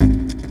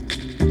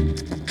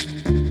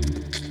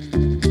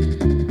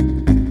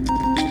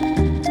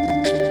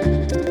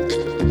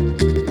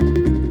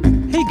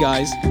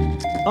guys.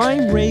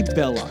 I'm Ray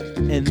Belli,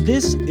 and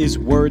this is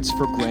Words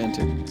for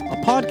Granted, a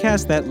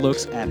podcast that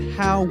looks at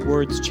how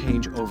words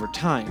change over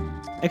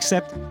time.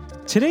 Except,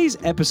 today's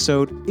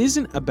episode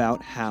isn't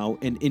about how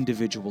an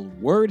individual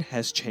word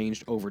has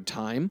changed over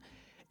time.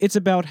 It's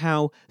about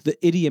how the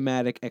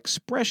idiomatic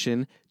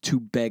expression to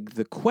beg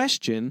the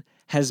question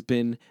has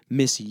been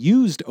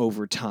misused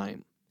over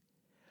time.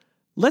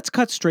 Let's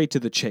cut straight to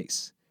the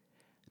chase.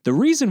 The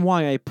reason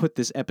why I put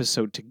this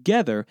episode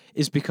together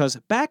is because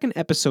back in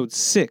episode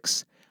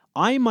 6,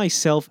 I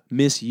myself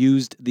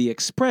misused the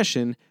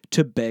expression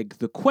to beg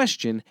the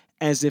question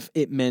as if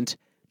it meant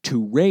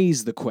to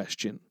raise the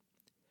question.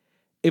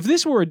 If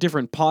this were a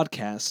different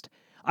podcast,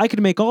 I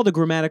could make all the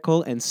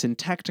grammatical and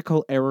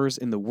syntactical errors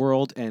in the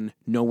world and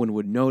no one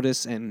would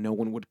notice and no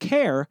one would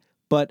care,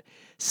 but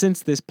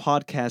since this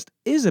podcast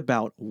is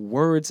about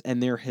words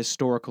and their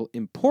historical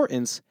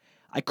importance,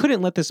 I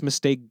couldn't let this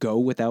mistake go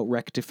without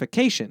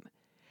rectification.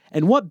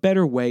 And what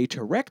better way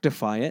to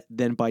rectify it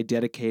than by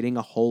dedicating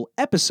a whole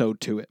episode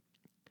to it?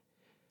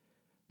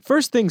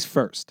 First things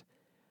first,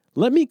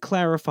 let me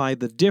clarify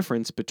the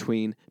difference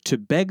between to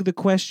beg the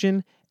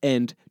question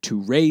and to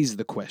raise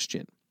the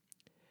question.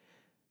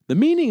 The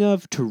meaning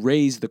of to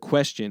raise the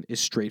question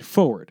is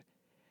straightforward.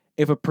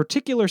 If a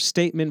particular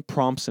statement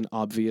prompts an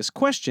obvious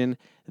question,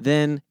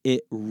 then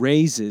it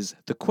raises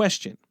the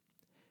question.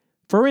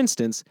 For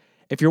instance,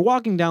 if you're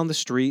walking down the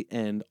street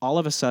and all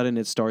of a sudden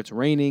it starts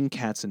raining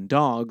cats and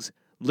dogs,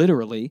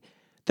 literally,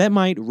 that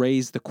might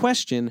raise the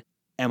question,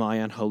 am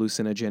I on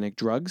hallucinogenic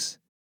drugs?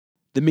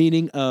 The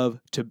meaning of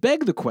to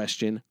beg the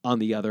question, on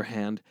the other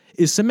hand,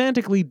 is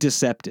semantically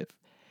deceptive.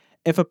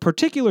 If a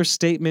particular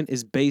statement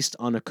is based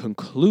on a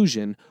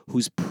conclusion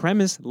whose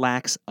premise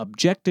lacks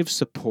objective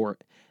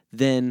support,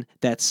 then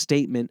that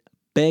statement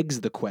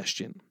begs the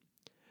question.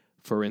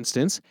 For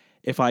instance,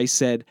 if I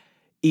said,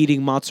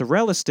 eating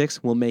mozzarella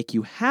sticks will make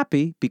you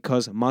happy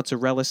because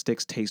mozzarella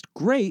sticks taste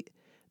great,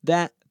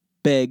 that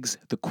begs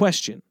the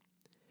question.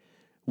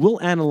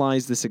 We'll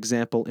analyze this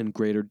example in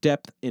greater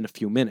depth in a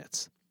few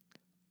minutes.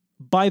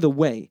 By the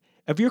way,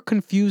 if you're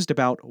confused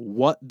about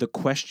what the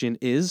question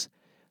is,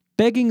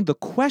 begging the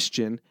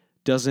question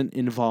doesn't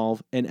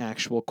involve an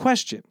actual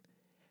question.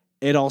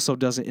 It also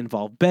doesn't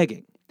involve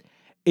begging.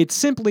 It's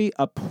simply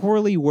a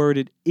poorly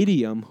worded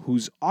idiom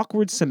whose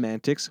awkward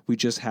semantics we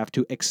just have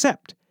to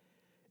accept,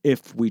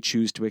 if we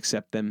choose to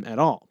accept them at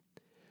all.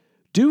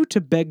 Due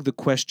to beg the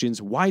question's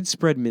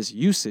widespread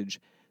misusage,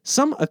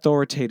 some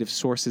authoritative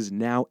sources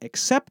now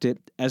accept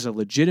it as a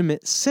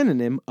legitimate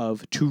synonym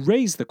of to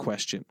raise the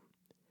question.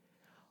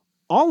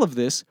 All of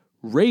this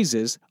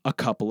raises a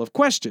couple of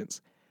questions.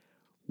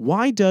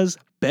 Why does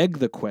beg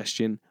the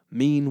question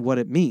mean what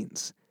it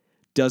means?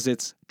 Does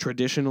its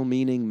traditional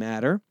meaning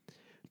matter?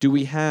 Do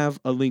we have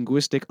a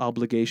linguistic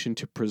obligation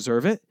to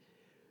preserve it?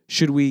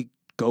 Should we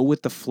go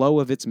with the flow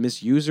of its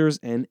misusers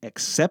and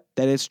accept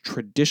that its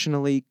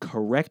traditionally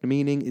correct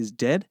meaning is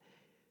dead?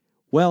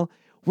 Well,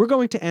 we're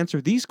going to answer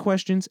these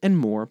questions and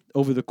more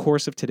over the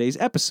course of today's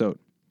episode.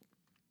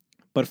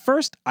 But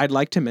first, I'd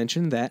like to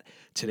mention that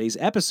today's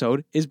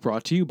episode is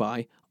brought to you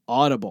by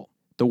Audible,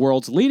 the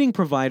world's leading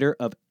provider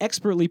of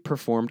expertly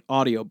performed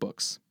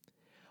audiobooks.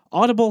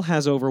 Audible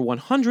has over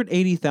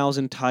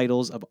 180,000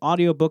 titles of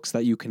audiobooks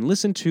that you can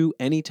listen to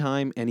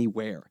anytime,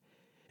 anywhere.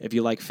 If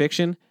you like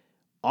fiction,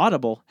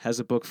 Audible has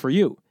a book for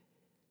you.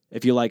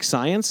 If you like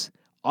science,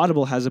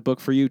 Audible has a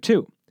book for you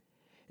too.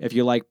 If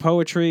you like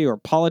poetry or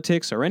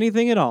politics or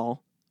anything at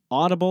all,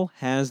 Audible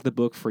has the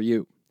book for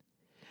you.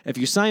 If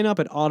you sign up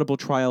at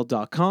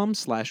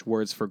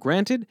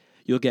audibletrial.com/wordsforgranted,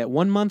 you'll get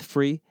 1 month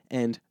free,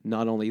 and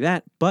not only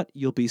that, but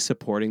you'll be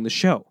supporting the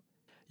show.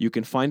 You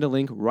can find a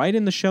link right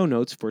in the show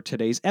notes for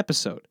today's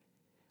episode.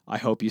 I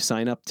hope you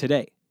sign up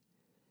today.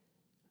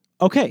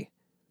 Okay.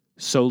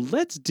 So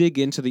let's dig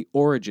into the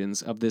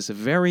origins of this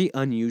very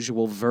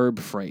unusual verb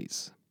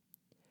phrase.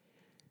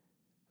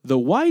 The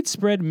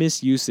widespread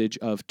misusage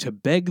of to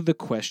beg the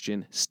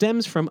question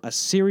stems from a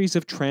series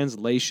of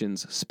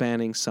translations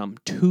spanning some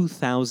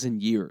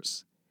 2,000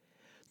 years.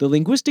 The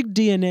linguistic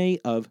DNA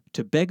of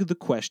to beg the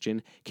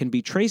question can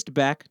be traced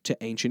back to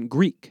ancient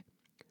Greek.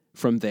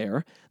 From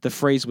there, the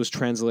phrase was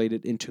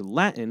translated into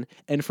Latin,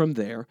 and from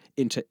there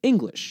into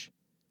English.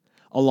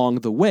 Along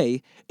the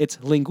way, its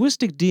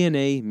linguistic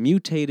DNA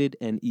mutated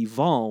and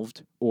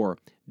evolved, or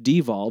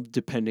devolved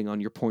depending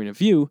on your point of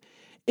view,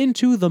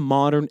 into the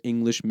modern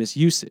English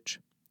misusage.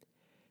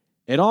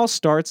 It all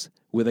starts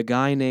with a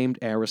guy named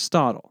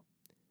Aristotle.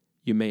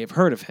 You may have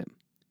heard of him.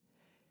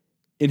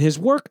 In his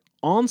work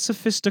On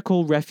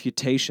Sophistical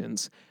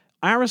Refutations,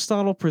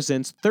 Aristotle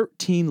presents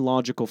 13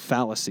 logical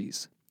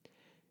fallacies.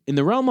 In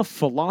the realm of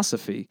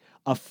philosophy,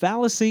 a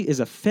fallacy is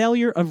a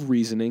failure of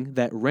reasoning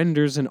that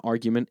renders an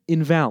argument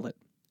invalid.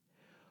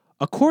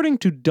 According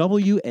to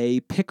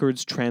W.A.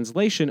 Pickard's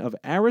translation of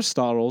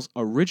Aristotle's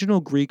original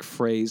Greek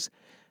phrase,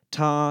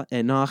 ta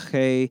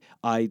enache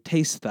I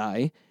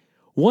testai,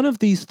 one of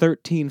these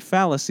 13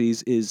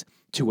 fallacies is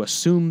to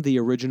assume the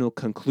original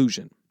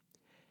conclusion.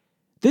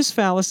 This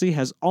fallacy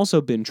has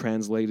also been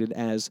translated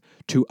as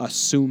to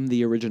assume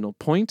the original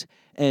point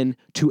and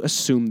to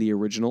assume the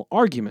original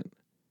argument.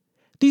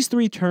 These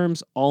three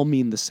terms all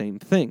mean the same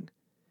thing.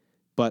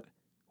 But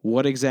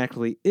what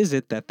exactly is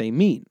it that they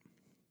mean?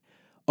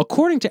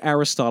 According to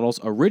Aristotle's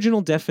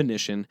original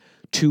definition,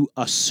 to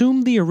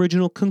assume the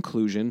original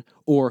conclusion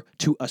or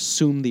to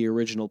assume the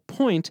original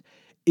point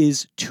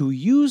is to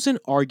use an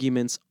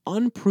argument's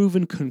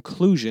unproven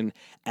conclusion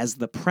as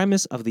the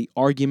premise of the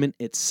argument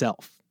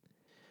itself.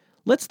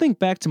 Let's think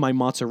back to my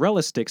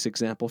mozzarella sticks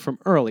example from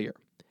earlier.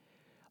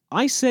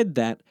 I said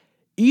that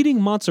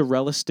eating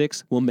mozzarella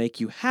sticks will make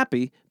you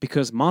happy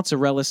because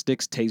mozzarella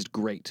sticks taste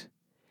great.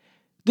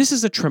 This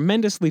is a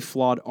tremendously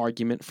flawed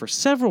argument for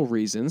several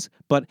reasons,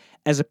 but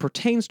as it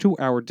pertains to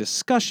our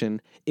discussion,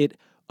 it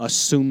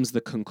assumes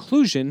the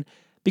conclusion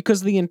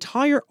because the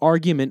entire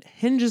argument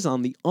hinges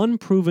on the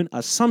unproven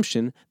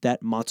assumption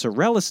that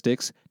mozzarella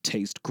sticks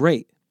taste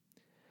great.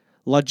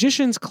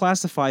 Logicians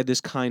classify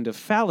this kind of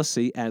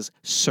fallacy as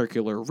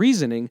circular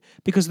reasoning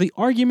because the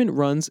argument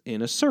runs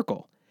in a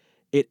circle.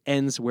 It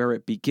ends where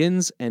it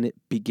begins and it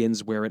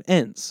begins where it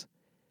ends.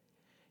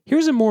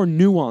 Here's a more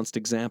nuanced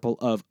example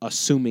of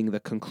assuming the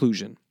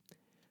conclusion.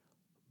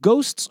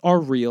 Ghosts are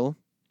real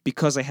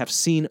because I have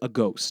seen a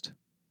ghost.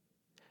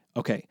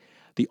 Okay,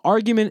 the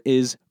argument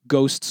is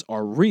ghosts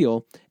are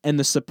real, and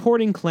the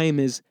supporting claim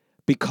is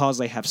because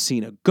I have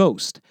seen a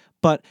ghost.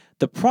 But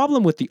the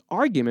problem with the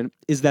argument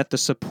is that the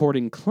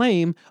supporting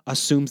claim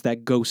assumes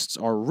that ghosts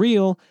are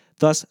real,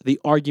 thus the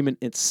argument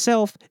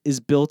itself is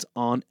built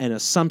on an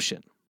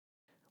assumption.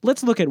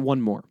 Let's look at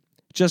one more,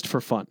 just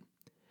for fun.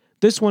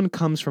 This one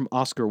comes from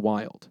Oscar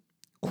Wilde.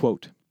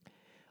 Quote,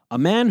 "A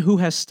man who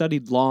has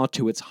studied law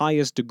to its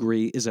highest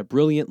degree is a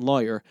brilliant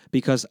lawyer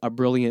because a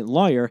brilliant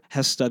lawyer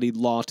has studied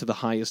law to the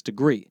highest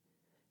degree."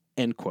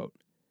 End quote.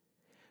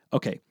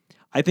 Okay,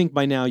 I think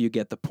by now you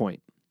get the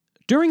point.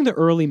 During the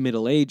early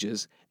Middle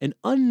Ages, an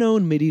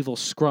unknown medieval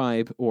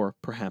scribe, or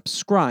perhaps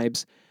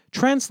scribes,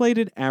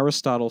 translated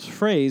Aristotle's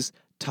phrase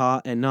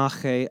ta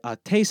enache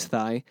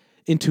ateisthai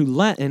into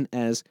Latin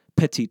as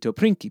petito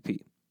principi.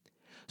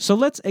 So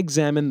let's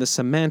examine the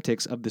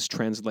semantics of this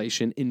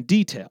translation in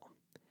detail.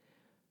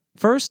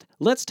 First,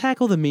 let's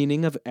tackle the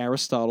meaning of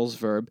Aristotle's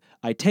verb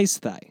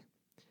aiteisthai.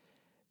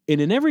 In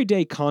an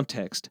everyday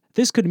context,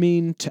 this could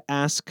mean to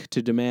ask,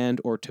 to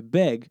demand, or to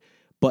beg,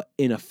 but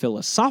in a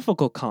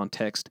philosophical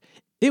context,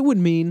 it would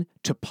mean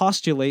to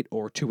postulate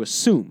or to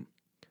assume.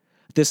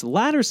 This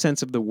latter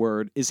sense of the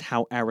word is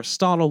how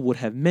Aristotle would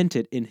have meant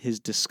it in his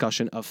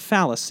discussion of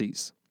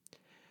fallacies.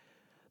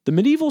 The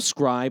medieval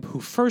scribe who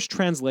first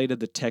translated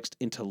the text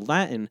into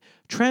Latin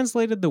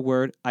translated the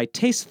word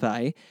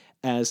aiteisthai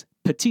as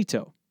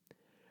petito.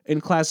 In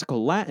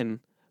classical Latin,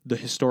 the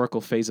historical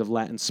phase of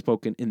Latin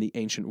spoken in the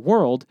ancient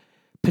world,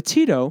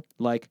 petito,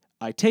 like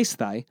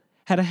aiteisthai,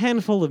 had a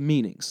handful of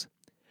meanings.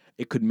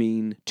 It could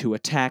mean to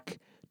attack,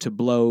 to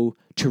blow,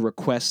 to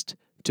request,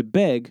 to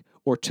beg,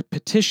 or to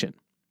petition.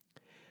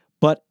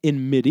 But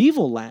in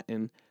medieval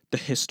Latin, the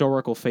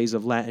historical phase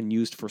of Latin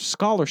used for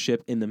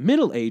scholarship in the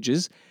Middle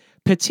Ages,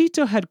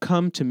 petito had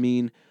come to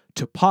mean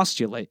to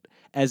postulate,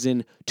 as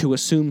in to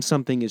assume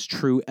something is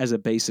true as a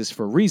basis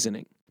for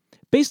reasoning.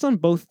 Based on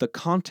both the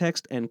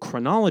context and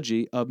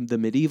chronology of the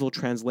medieval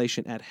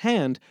translation at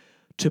hand,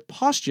 to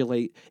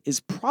postulate is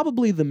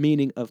probably the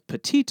meaning of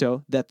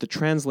petito that the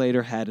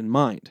translator had in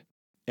mind.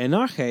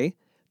 Enarche,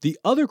 the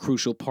other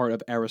crucial part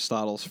of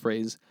Aristotle's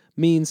phrase,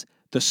 means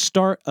the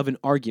start of an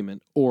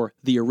argument, or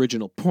the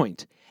original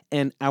point,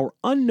 and our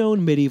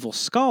unknown medieval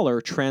scholar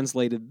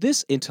translated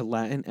this into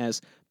Latin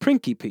as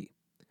principi.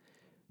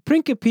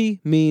 Principi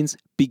means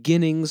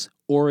beginnings,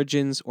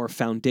 origins, or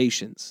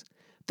foundations.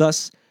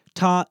 Thus,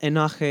 ta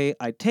enache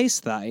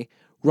aiteisthai,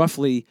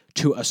 roughly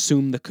to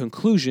assume the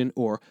conclusion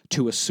or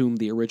to assume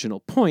the original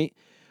point,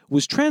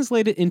 was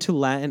translated into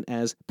Latin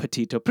as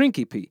petito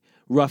principi,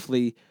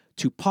 roughly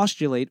to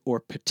postulate or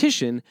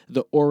petition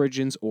the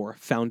origins or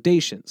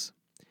foundations.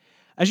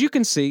 As you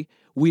can see,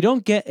 we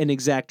don't get an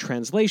exact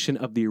translation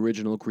of the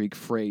original Greek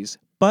phrase,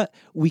 but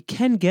we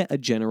can get a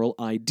general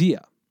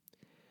idea.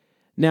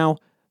 Now,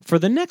 for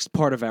the next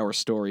part of our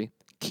story,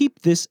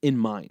 keep this in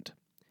mind.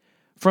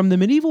 From the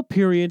medieval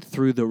period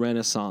through the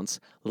Renaissance,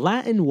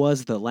 Latin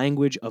was the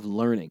language of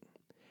learning.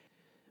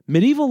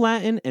 Medieval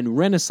Latin and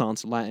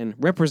Renaissance Latin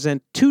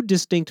represent two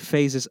distinct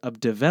phases of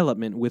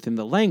development within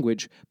the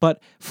language,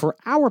 but for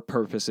our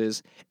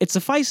purposes, it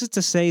suffices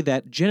to say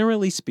that,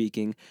 generally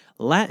speaking,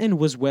 Latin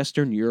was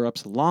Western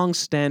Europe's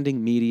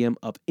long-standing medium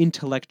of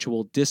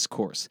intellectual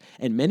discourse,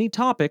 and many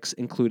topics,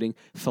 including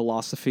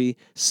philosophy,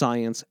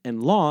 science,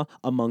 and law,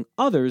 among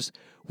others,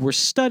 were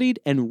studied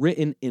and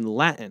written in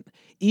Latin,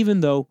 even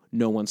though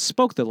no one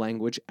spoke the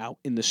language out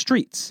in the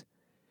streets.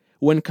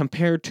 When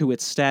compared to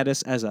its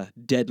status as a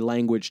dead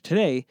language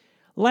today,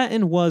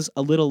 Latin was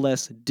a little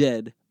less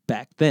dead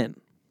back then.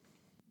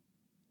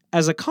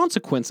 As a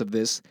consequence of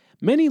this,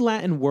 many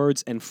Latin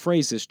words and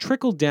phrases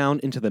trickled down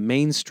into the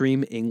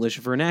mainstream English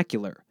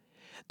vernacular.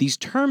 these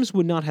terms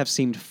would not have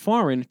seemed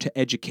foreign to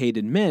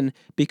educated men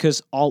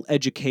because all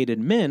educated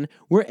men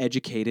were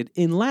educated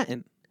in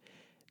Latin.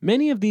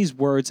 Many of these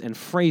words and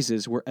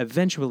phrases were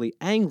eventually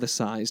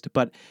anglicized,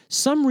 but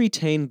some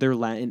retained their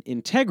Latin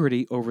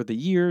integrity over the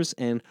years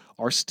and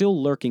are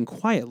still lurking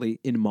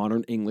quietly in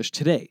modern English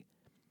today.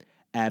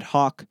 Ad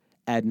hoc,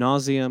 ad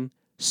nauseam,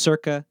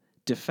 circa,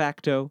 de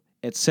facto,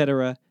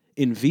 etc.,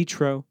 in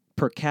vitro,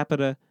 per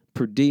capita,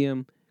 per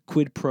diem,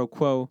 quid pro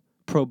quo,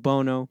 pro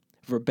bono,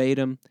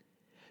 verbatim.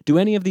 Do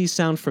any of these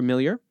sound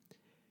familiar?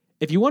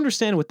 If you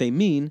understand what they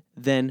mean,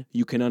 then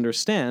you can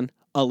understand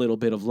a little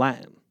bit of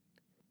Latin.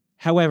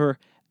 However,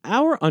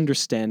 our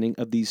understanding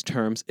of these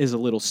terms is a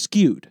little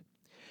skewed.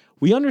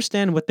 We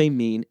understand what they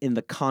mean in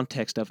the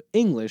context of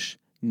English,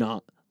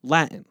 not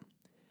Latin.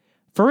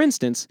 For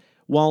instance,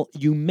 while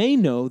you may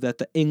know that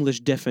the English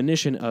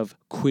definition of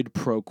quid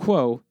pro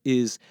quo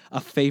is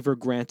a favor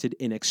granted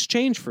in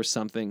exchange for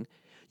something,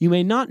 you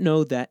may not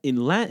know that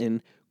in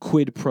Latin,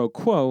 quid pro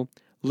quo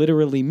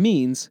literally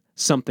means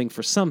something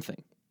for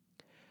something.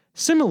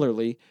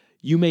 Similarly,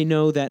 you may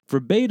know that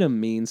verbatim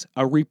means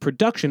a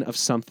reproduction of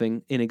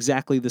something in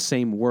exactly the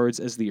same words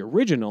as the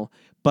original,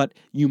 but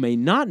you may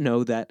not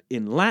know that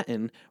in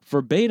Latin,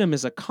 verbatim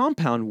is a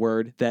compound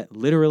word that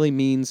literally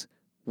means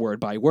word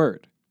by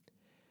word.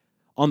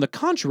 On the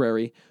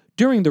contrary,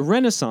 during the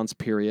Renaissance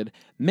period,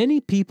 many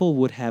people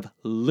would have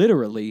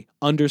literally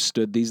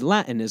understood these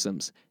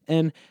Latinisms,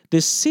 and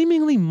this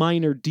seemingly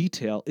minor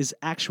detail is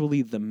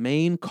actually the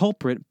main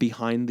culprit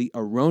behind the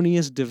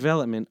erroneous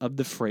development of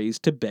the phrase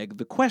to beg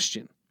the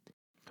question.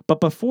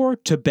 But before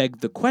to beg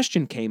the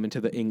question came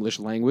into the English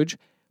language,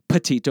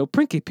 petito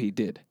principi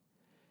did.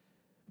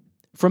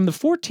 From the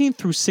 14th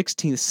through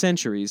 16th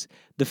centuries,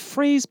 the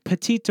phrase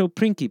petito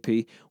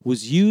principi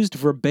was used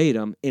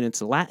verbatim in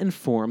its Latin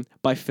form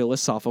by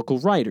philosophical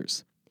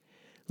writers.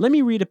 Let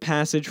me read a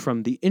passage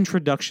from the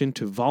introduction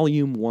to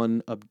Volume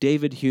 1 of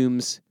David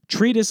Hume's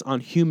Treatise on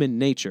Human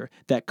Nature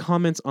that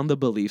comments on the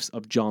beliefs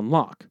of John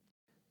Locke.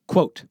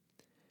 Quote,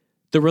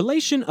 "The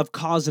relation of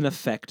cause and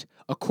effect,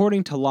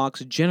 according to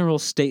Locke's general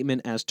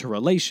statement as to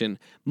relation,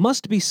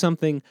 must be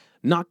something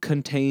not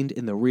contained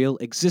in the real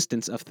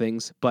existence of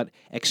things, but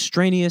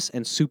extraneous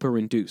and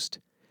superinduced.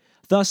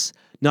 Thus,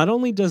 not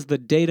only does the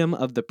datum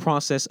of the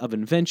process of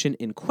invention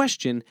in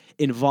question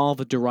involve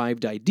a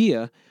derived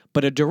idea,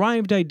 but a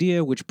derived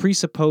idea which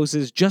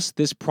presupposes just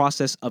this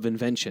process of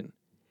invention.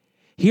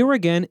 Here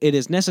again, it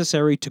is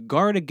necessary to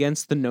guard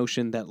against the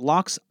notion that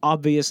Locke's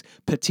obvious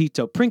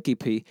petito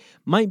principi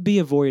might be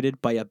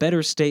avoided by a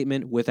better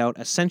statement without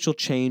essential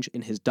change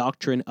in his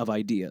doctrine of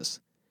ideas."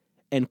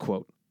 End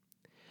quote.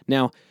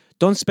 Now,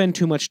 don't spend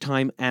too much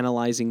time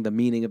analyzing the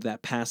meaning of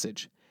that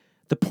passage.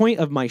 The point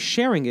of my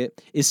sharing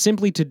it is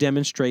simply to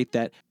demonstrate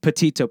that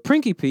petito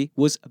principi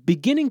was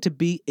beginning to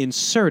be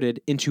inserted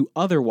into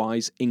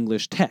otherwise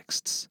English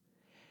texts.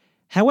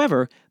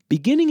 However,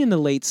 beginning in the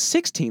late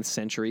 16th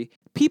century,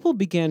 people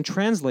began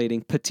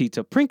translating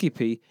petito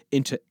principi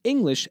into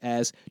English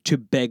as to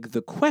beg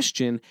the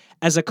question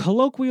as a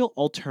colloquial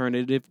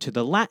alternative to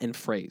the Latin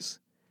phrase.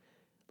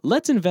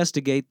 Let's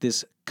investigate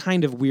this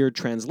kind of weird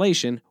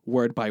translation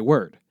word by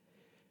word.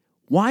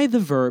 Why the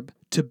verb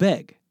to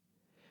beg?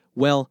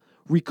 Well,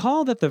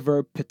 recall that the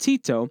verb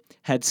petito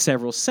had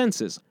several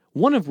senses,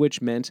 one of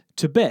which meant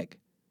to beg.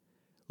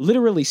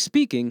 Literally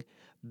speaking,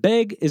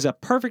 beg is a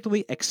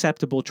perfectly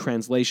acceptable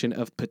translation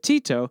of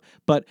petito,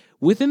 but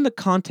within the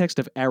context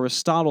of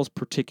Aristotle's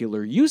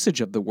particular usage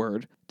of the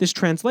word, this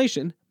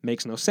translation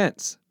makes no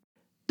sense.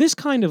 This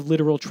kind of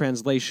literal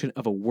translation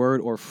of a word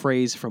or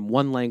phrase from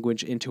one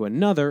language into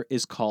another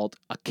is called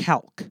a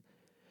calque.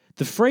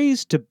 The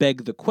phrase to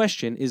beg the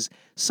question is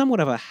somewhat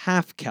of a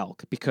half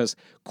calque because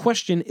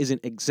question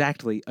isn't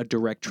exactly a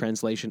direct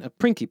translation of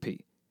principi.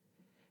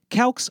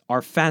 Calques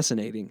are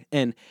fascinating,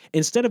 and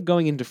instead of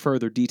going into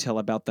further detail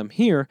about them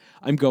here,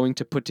 I'm going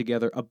to put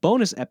together a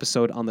bonus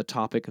episode on the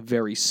topic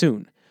very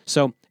soon.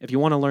 So if you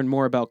want to learn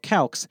more about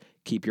calques,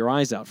 keep your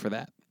eyes out for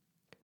that.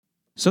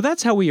 So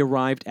that's how we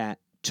arrived at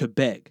to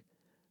beg.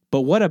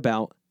 But what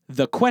about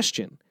the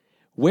question?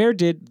 Where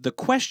did the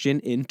question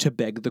in to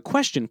beg the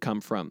question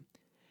come from?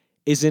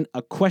 Isn't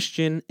a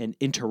question an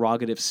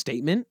interrogative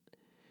statement?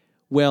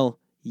 Well,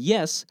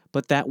 yes,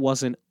 but that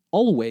wasn't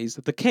always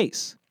the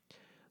case.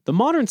 The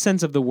modern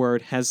sense of the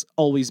word has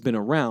always been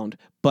around,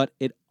 but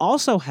it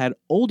also had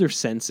older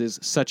senses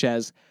such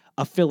as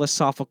a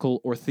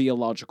philosophical or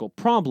theological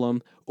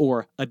problem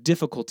or a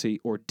difficulty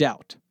or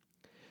doubt.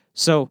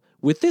 So,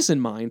 with this in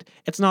mind,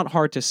 it's not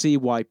hard to see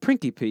why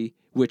principi,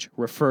 which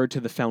referred to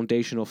the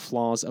foundational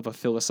flaws of a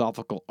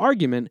philosophical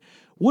argument,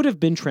 would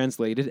have been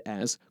translated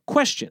as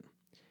question.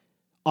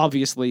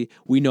 Obviously,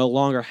 we no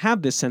longer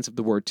have this sense of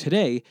the word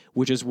today,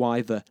 which is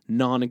why the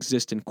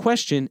non-existent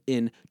question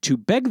in to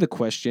beg the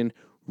question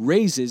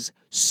raises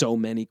so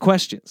many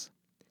questions.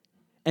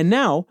 And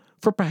now,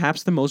 for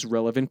perhaps the most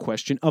relevant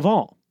question of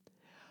all.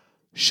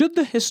 Should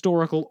the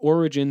historical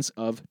origins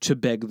of to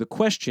beg the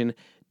question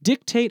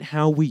dictate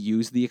how we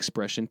use the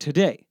expression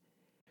today?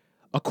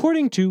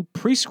 According to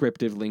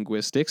prescriptive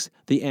linguistics,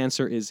 the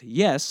answer is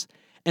yes,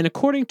 And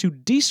according to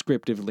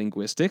descriptive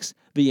linguistics,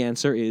 the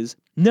answer is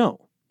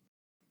no.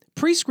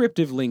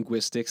 Prescriptive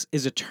linguistics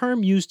is a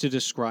term used to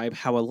describe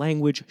how a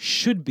language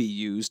should be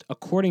used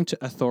according to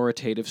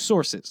authoritative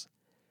sources.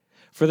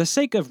 For the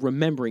sake of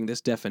remembering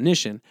this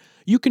definition,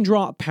 you can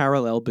draw a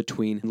parallel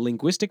between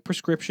linguistic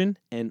prescription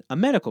and a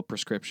medical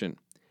prescription.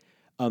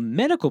 A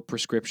medical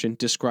prescription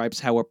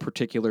describes how a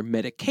particular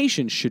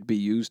medication should be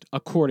used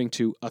according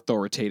to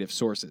authoritative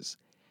sources.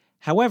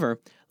 However,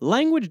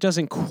 language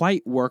doesn't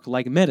quite work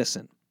like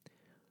medicine.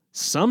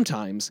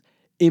 Sometimes,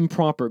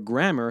 improper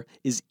grammar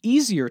is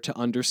easier to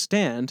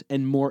understand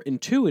and more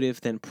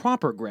intuitive than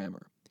proper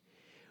grammar.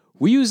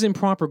 We use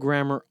improper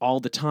grammar all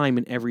the time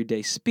in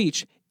everyday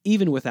speech,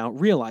 even without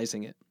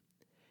realizing it.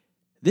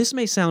 This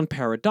may sound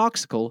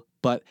paradoxical,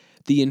 but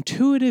the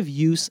intuitive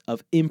use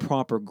of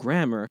improper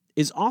grammar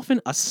is often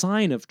a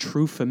sign of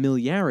true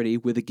familiarity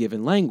with a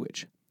given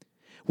language.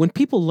 When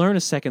people learn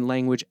a second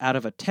language out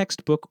of a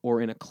textbook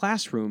or in a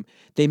classroom,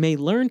 they may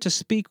learn to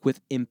speak with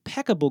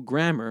impeccable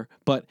grammar,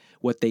 but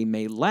what they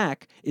may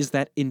lack is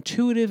that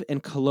intuitive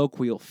and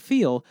colloquial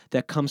feel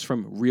that comes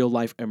from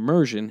real-life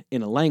immersion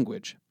in a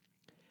language.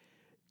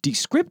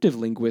 Descriptive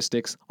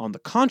linguistics, on the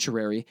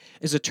contrary,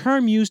 is a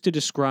term used to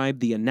describe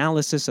the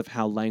analysis of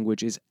how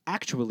language is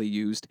actually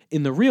used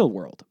in the real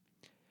world.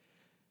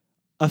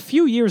 A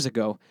few years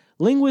ago,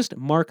 linguist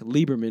Mark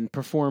Lieberman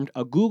performed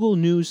a Google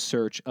News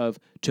search of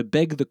 "to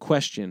beg the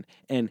question,"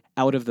 and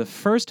out of the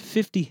first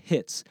 50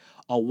 hits,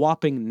 a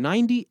whopping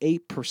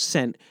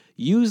 98%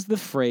 used the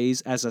phrase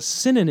as a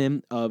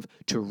synonym of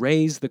 "to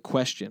raise the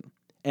question."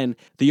 And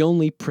the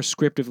only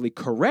prescriptively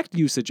correct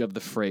usage of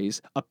the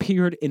phrase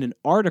appeared in an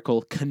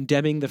article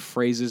condemning the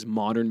phrase's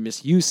modern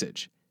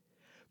misusage.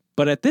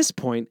 But at this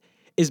point,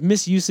 is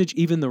misusage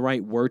even the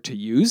right word to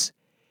use?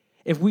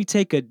 If we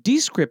take a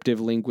descriptive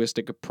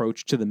linguistic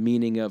approach to the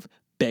meaning of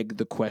 "beg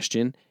the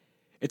question,"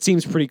 it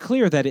seems pretty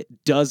clear that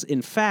it does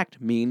in fact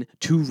mean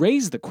to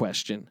raise the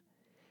question.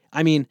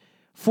 I mean,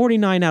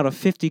 49 out of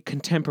 50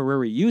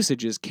 contemporary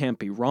usages can't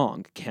be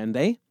wrong, can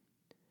they?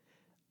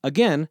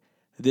 Again,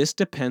 this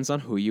depends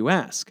on who you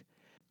ask.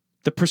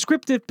 The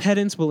prescriptive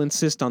pedants will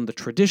insist on the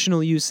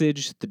traditional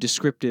usage, the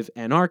descriptive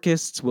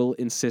anarchists will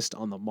insist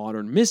on the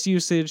modern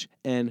misusage,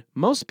 and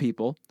most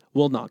people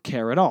will not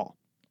care at all.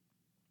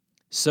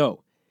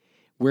 So,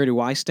 where do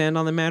I stand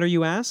on the matter,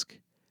 you ask?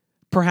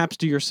 Perhaps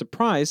to your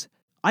surprise,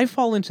 I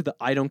fall into the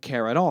I don't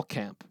care at all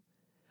camp.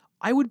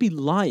 I would be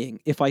lying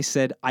if I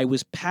said I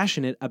was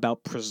passionate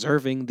about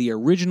preserving the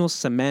original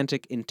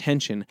semantic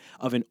intention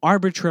of an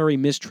arbitrary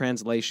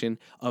mistranslation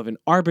of an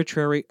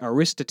arbitrary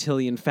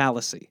Aristotelian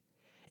fallacy.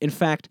 In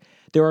fact,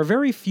 there are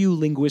very few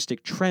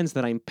linguistic trends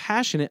that I'm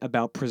passionate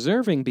about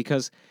preserving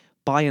because,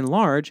 by and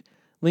large,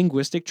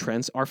 linguistic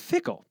trends are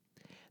fickle.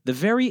 The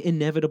very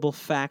inevitable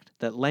fact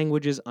that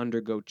languages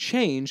undergo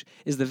change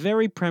is the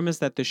very premise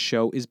that this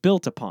show is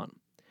built upon.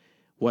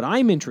 What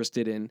I'm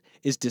interested in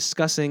is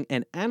discussing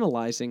and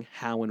analyzing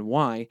how and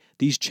why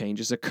these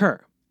changes occur.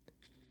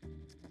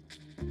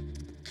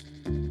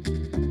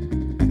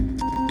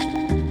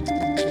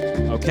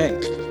 Okay,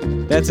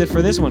 that's it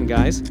for this one,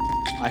 guys.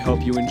 I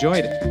hope you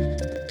enjoyed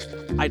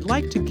it. I'd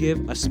like to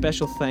give a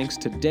special thanks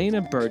to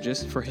Dana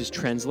Burgess for his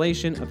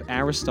translation of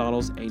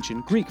Aristotle's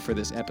Ancient Greek for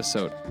this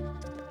episode.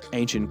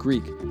 Ancient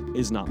Greek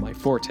is not my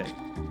forte.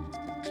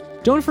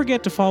 Don't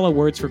forget to follow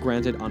Words for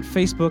Granted on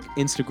Facebook,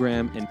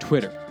 Instagram, and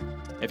Twitter.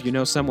 If you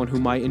know someone who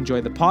might enjoy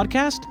the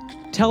podcast,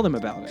 tell them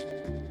about it.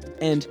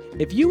 And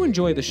if you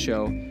enjoy the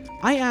show,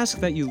 I ask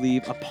that you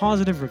leave a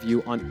positive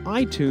review on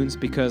iTunes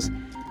because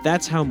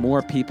that's how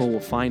more people will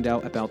find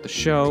out about the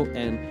show,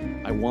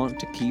 and I want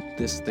to keep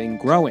this thing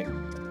growing.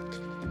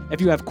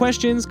 If you have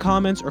questions,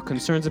 comments, or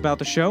concerns about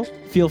the show,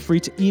 feel free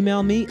to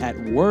email me at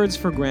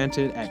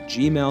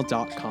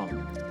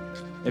wordsforgranted@gmail.com.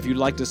 If you'd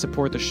like to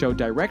support the show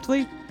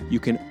directly, you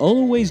can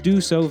always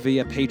do so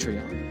via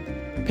Patreon.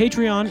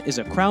 Patreon is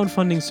a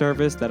crowdfunding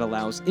service that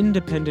allows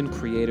independent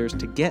creators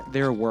to get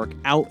their work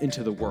out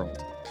into the world.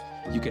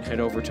 You can head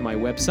over to my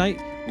website,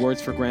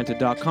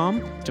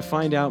 wordsforgranted.com, to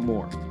find out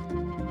more.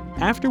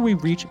 After we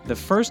reach the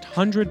first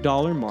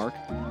 $100 mark,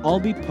 I'll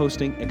be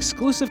posting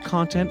exclusive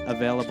content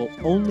available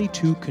only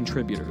to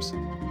contributors.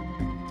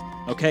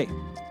 Okay,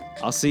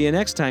 I'll see you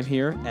next time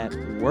here at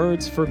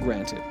Words for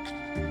Granted.